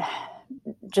and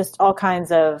just all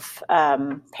kinds of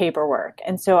paperwork.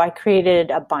 And so I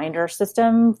created a binder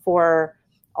system for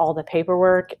all the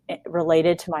paperwork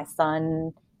related to my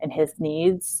son and his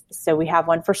needs. So we have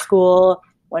one for school,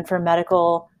 one for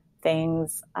medical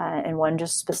things, and one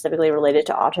just specifically related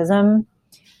to autism.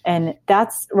 And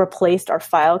that's replaced our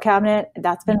file cabinet.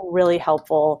 That's been really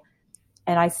helpful.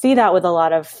 And I see that with a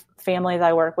lot of families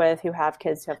I work with who have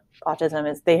kids who have autism,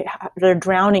 is they're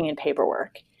drowning in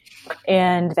paperwork,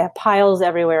 and they have piles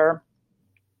everywhere,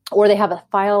 or they have a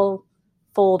file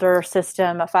folder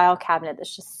system, a file cabinet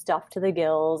that's just stuffed to the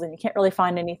gills, and you can't really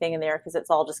find anything in there because it's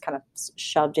all just kind of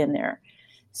shoved in there.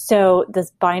 So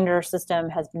this binder system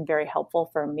has been very helpful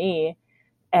for me,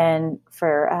 and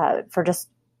for just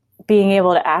being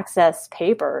able to access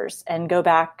papers and go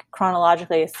back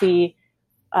chronologically to see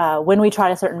when we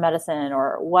tried a certain medicine,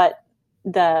 or what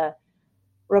the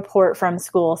report from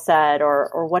school said,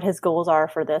 or what his goals are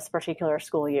for this particular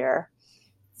school year.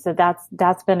 So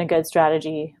that's been a good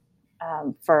strategy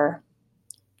for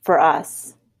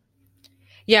us.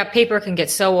 Yeah, paper can get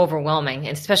so overwhelming,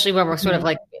 and especially when we're sort of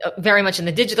like very much in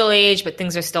the digital age, but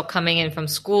things are still coming in from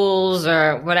schools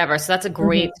or whatever. So that's a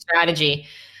great strategy.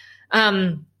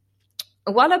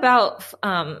 What about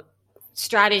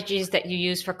strategies that you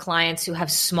use for clients who have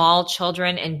small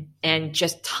children and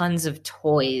just tons of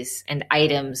toys and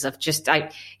items of just,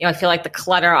 I feel like the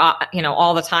clutter,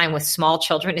 all the time with small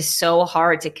children is so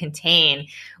hard to contain.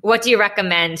 What do you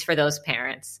recommend for those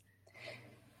parents?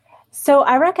 So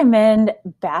I recommend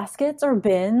baskets or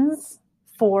bins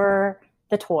for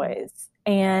the toys.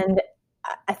 And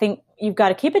I think you've got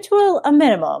to keep it to a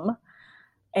minimum,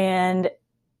 and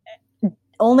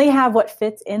only have what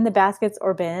fits in the baskets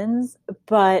or bins.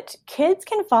 But kids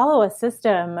can follow a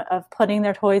system of putting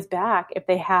their toys back if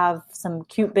they have some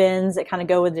cute bins that kind of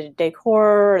go with the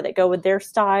decor or that go with their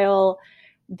style.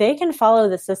 They can follow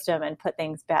the system and put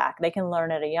things back. They can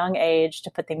learn at a young age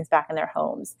to put things back in their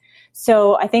homes.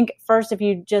 So I think first, if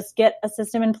you just get a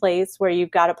system in place where you've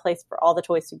got a place for all the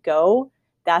toys to go,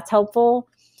 that's helpful.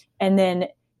 And then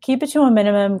keep it to a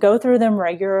minimum, go through them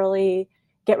regularly,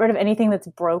 get rid of anything that's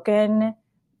broken,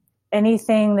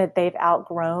 anything that they've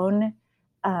outgrown.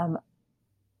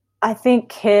 I think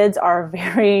kids are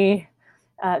very,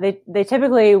 they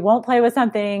typically won't play with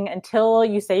something until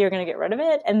you say you're going to get rid of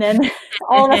it. And then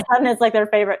all of a sudden it's like their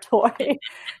favorite toy.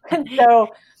 And so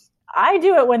I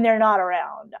do it when they're not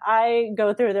around. I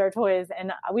go through their toys,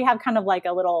 and we have kind of like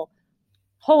a little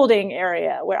holding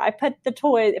area where I put the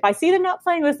toys. If I see them not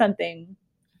playing with something,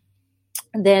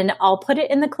 then I'll put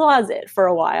it in the closet for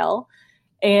a while.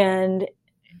 And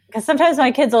because sometimes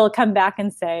my kids will come back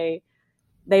and say,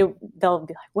 they'll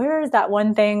be like, where's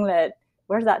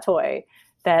that toy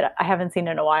that I haven't seen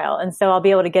in a while? And so I'll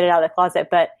be able to get it out of the closet.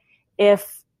 But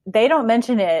if they don't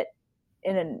mention it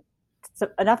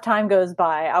enough time goes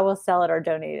by, I will sell it or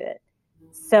donate it.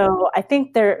 So I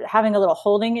think they're having a little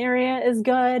holding area is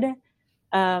good.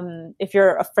 If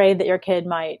you're afraid that your kid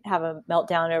might have a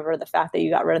meltdown over the fact that you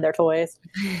got rid of their toys,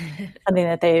 something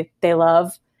that they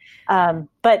love.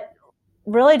 But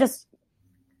really just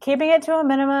keeping it to a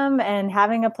minimum and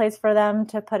having a place for them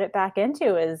to put it back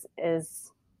into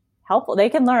is helpful. They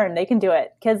can learn, they can do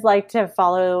it. Kids like to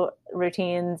follow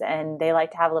routines, and they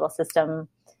like to have a little system,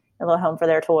 a little home for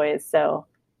their toys. So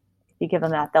if you give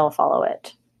them that, they'll follow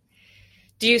it.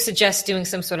 Do you suggest doing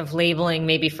some sort of labeling,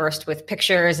 maybe first with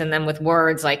pictures and then with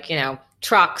words like,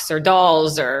 trucks or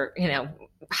dolls, or,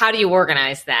 how do you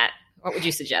organize that? What would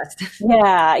you suggest?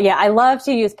 Yeah. I love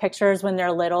to use pictures when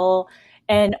they're little.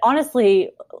 And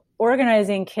honestly,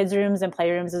 organizing kids' rooms and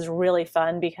playrooms is really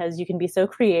fun because you can be so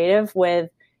creative with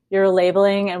your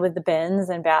labeling and with the bins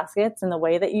and baskets and the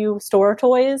way that you store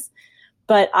toys.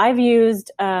 But I've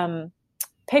used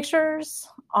pictures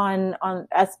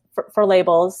for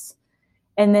labels.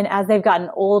 And then as they've gotten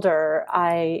older,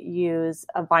 I use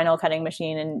a vinyl cutting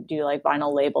machine and do like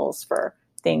vinyl labels for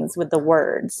things with the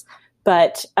words.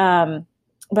 But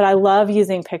I love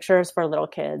using pictures for little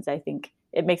kids. I think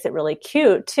it makes it really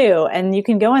cute too. And you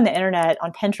can go on the internet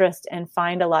on Pinterest and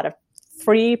find a lot of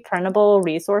free printable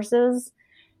resources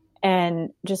and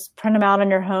just print them out on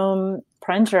your home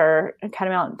printer and cut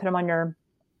them out and put them on your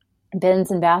bins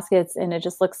and baskets. And it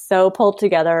just looks so pulled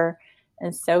together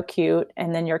and so cute.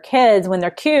 And then your kids, when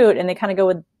they're cute and they kind of go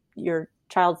with your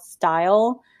child's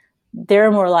style,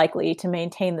 they're more likely to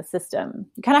maintain the system.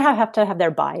 You kind of have to have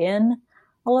their buy-in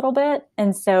a little bit.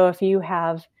 And so if you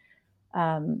have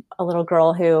a little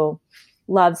girl who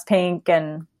loves pink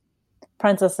and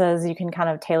princesses, you can kind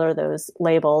of tailor those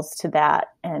labels to that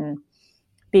and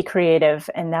be creative,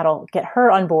 and that'll get her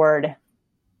on board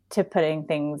to putting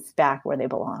things back where they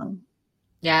belong.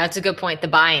 Yeah, that's a good point. The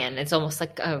buy-in. It's almost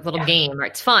like a little game,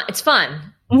 right? It's fun. It's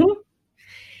fun.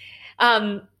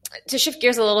 Mm-hmm. To shift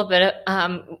gears a little bit,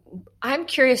 I'm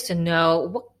curious to know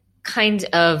what kind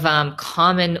of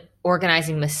common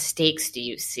organizing mistakes do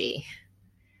you see?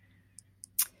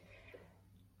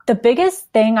 The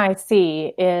biggest thing I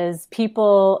see is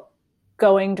people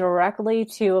going directly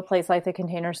to a place like the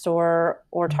Container Store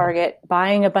or Target,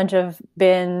 buying a bunch of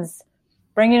bins,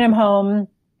 bringing them home,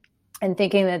 and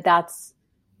thinking that that's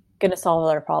going to solve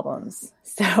their problems.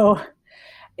 So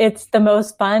it's the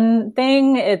most fun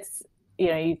thing. It's,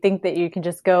 you think that you can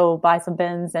just go buy some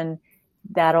bins and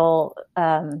that'll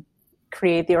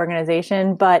create the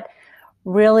organization. But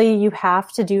really, you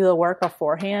have to do the work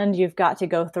beforehand. You've got to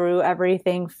go through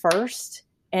everything first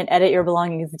and edit your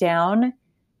belongings down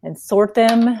and sort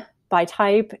them by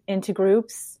type into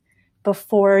groups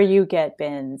before you get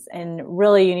bins. And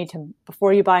really, you need to,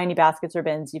 before you buy any baskets or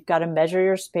bins, you've got to measure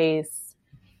your space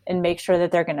and make sure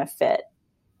that they're going to fit.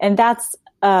 And that's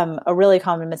a really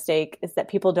common mistake, is that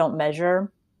people don't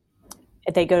measure.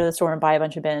 They go to the store and buy a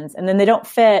bunch of bins and then they don't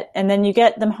fit. And then you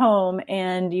get them home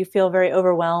and you feel very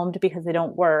overwhelmed because they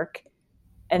don't work.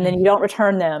 And then you don't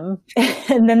return them.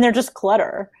 And then they're just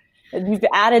clutter. And you've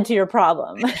added to your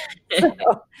problem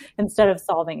so, instead of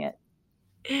solving it.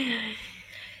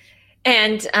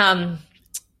 And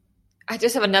I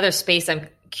just have another space I'm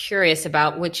curious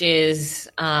about, which is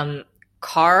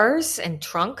cars and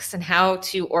trunks and how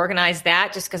to organize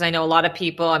that, just because I know a lot of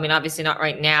people, obviously not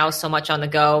right now so much on the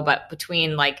go, but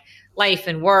between like life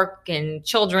and work and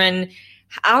children,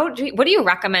 what do you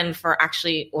recommend for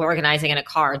actually organizing in a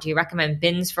car? Do you recommend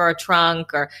bins for a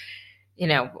trunk, or,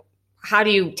 how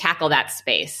do you tackle that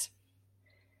space?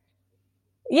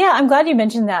 Yeah, I'm glad you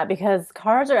mentioned that, because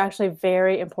cars are actually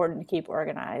very important to keep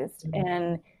organized. Mm-hmm.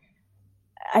 And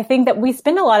I think that we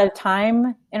spend a lot of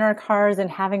time in our cars,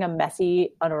 and having a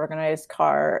messy, unorganized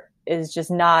car is just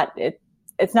not,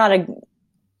 it's not a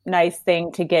nice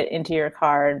thing to get into your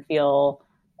car and feel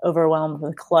overwhelmed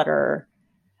with clutter.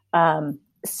 And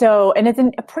it's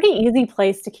a pretty easy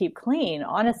place to keep clean,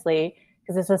 honestly,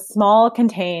 because it's a small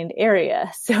contained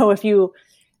area. So if you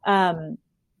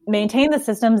maintain the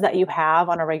systems that you have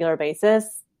on a regular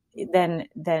basis, then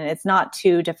it's not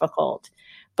too difficult.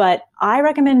 But I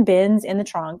recommend bins in the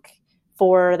trunk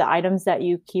for the items that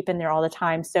you keep in there all the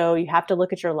time. So you have to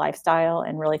look at your lifestyle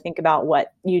and really think about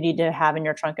what you need to have in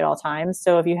your trunk at all times.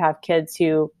 So if you have kids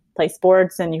who play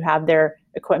sports and you have their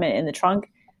equipment in the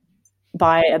trunk,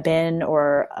 buy a bin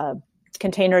or a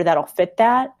container that'll fit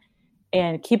that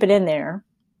and keep it in there.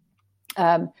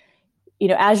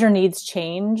 As your needs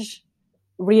change,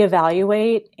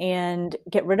 reevaluate and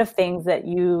get rid of things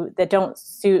that don't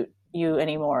suit you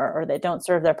anymore or that don't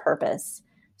serve their purpose.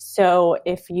 So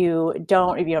if your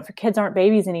kids aren't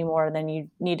babies anymore, then you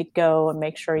need to go and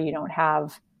make sure you don't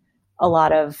have a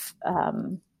lot of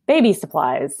baby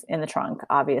supplies in the trunk,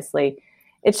 obviously.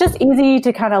 It's just easy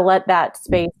to kind of let that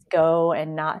space go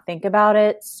and not think about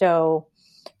it. So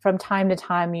from time to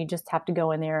time, you just have to go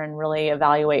in there and really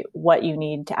evaluate what you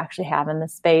need to actually have in the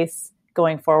space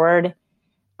going forward.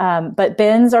 But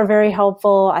bins are very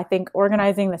helpful. I think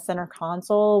organizing the center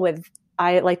console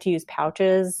I like to use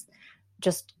pouches,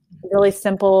 just really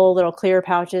simple little clear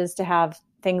pouches to have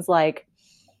things like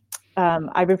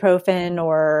ibuprofen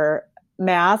or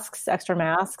masks, extra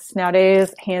masks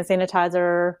nowadays, hand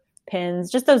sanitizer,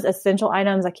 pins, just those essential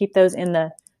items. I keep those in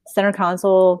the center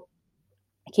console.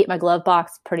 I keep my glove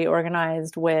box pretty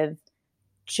organized with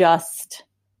just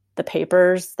the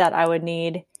papers that I would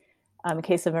need in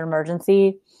case of an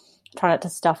emergency. Try not to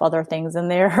stuff other things in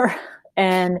there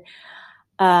and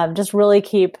just really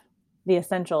keep the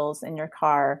essentials in your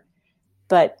car.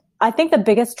 But I think the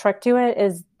biggest trick to it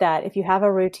is that if you have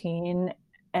a routine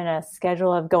and a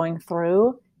schedule of going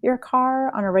through your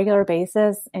car on a regular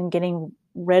basis and getting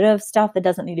rid of stuff that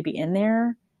doesn't need to be in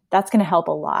there, that's going to help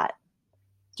a lot,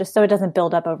 just so it doesn't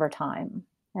build up over time.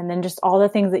 And then just all the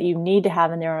things that you need to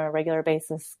have in there on a regular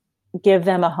basis, give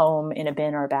them a home in a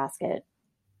bin or a basket.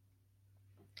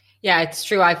 Yeah, it's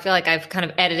true. I feel like I've kind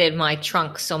of edited my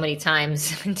trunk so many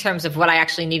times in terms of what I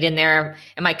actually need in there.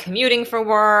 Am I commuting for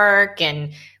work?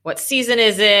 And what season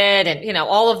is it? And,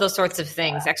 all of those sorts of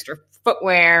things, extra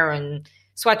footwear and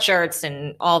sweatshirts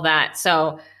and all that.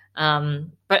 So,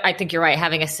 but I think you're right.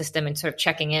 Having a system and sort of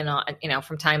checking in on,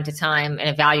 from time to time and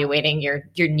evaluating your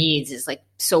needs is like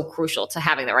so crucial to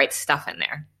having the right stuff in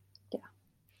there. Yeah.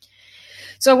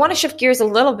 So I want to shift gears a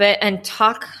little bit and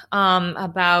talk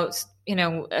about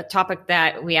a topic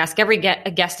that we ask every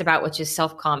guest about, which is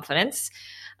self-confidence.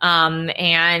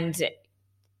 And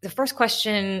the first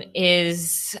question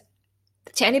is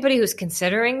to anybody who's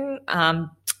considering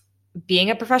being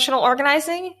a professional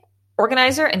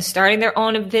organizer and starting their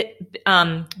own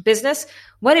business,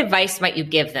 what advice might you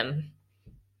give them?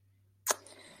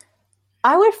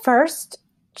 I would first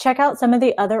check out some of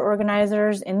the other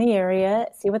organizers in the area,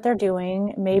 see what they're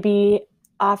doing, maybe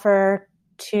offer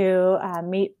to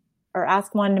meet or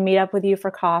ask one to meet up with you for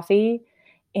coffee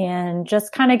and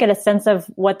just kind of get a sense of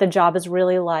what the job is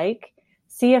really like.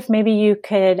 See if maybe you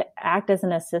could act as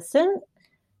an assistant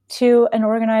to an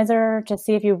organizer to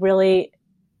see if you really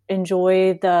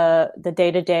enjoy the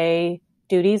day-to-day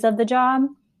duties of the job.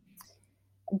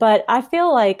 But I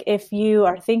feel like if you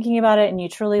are thinking about it and you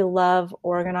truly love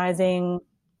organizing,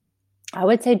 I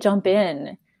would say jump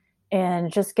in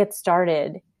and just get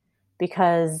started,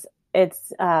 because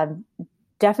it's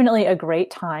definitely a great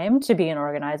time to be an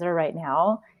organizer right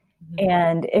now. Mm-hmm.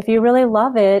 And if you really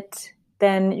love it,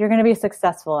 then you're going to be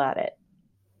successful at it.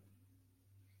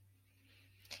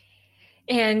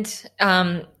 And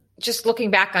just looking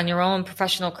back on your own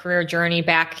professional career journey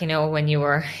back, when you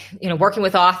were, working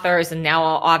with authors and now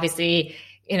obviously,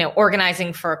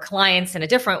 organizing for clients in a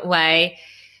different way,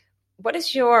 what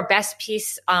is your best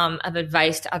piece of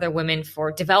advice to other women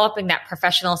for developing that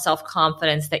professional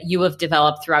self-confidence that you have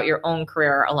developed throughout your own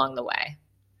career along the way?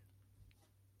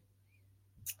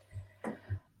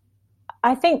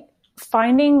 I think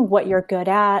finding what you're good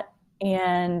at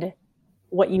and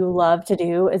what you love to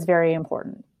do is very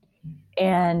important.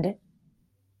 And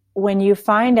when you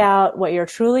find out what you're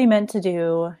truly meant to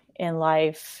do in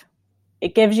life,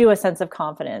 it gives you a sense of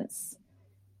confidence.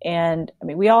 And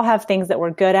we all have things that we're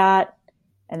good at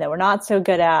and that we're not so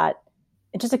good at.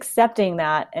 And just accepting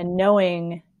that and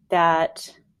knowing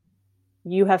that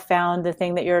you have found the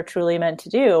thing that you're truly meant to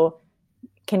do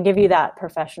can give you that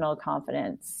professional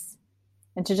confidence.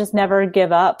 And to just never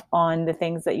give up on the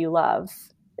things that you love.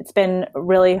 It's been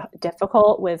really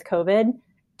difficult with COVID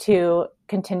to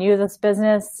continue this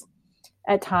business.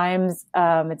 At times,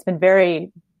 it's been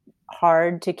very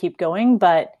hard to keep going,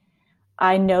 but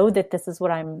I know that this is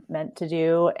what I'm meant to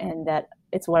do and that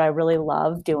it's what I really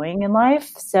love doing in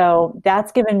life. So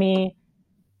that's given me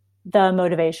the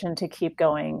motivation to keep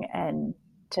going and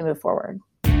to move forward.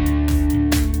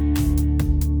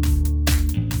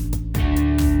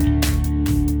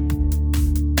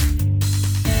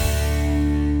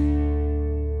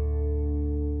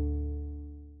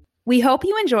 We hope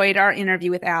you enjoyed our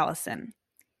interview with Allison.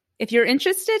 If you're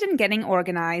interested in getting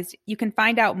organized, you can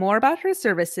find out more about her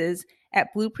services at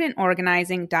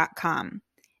blueprintorganizing.com,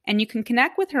 and you can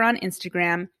connect with her on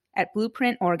Instagram at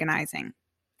blueprintorganizing.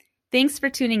 Thanks for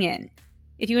tuning in.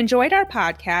 If you enjoyed our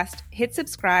podcast, hit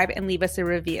subscribe and leave us a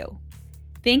review.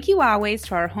 Thank you always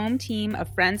to our home team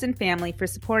of friends and family for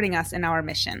supporting us in our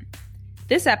mission.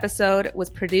 This episode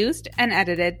was produced and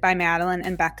edited by Madeline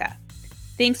and Becca.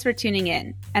 Thanks for tuning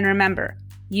in. And remember,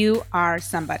 you are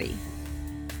somebody.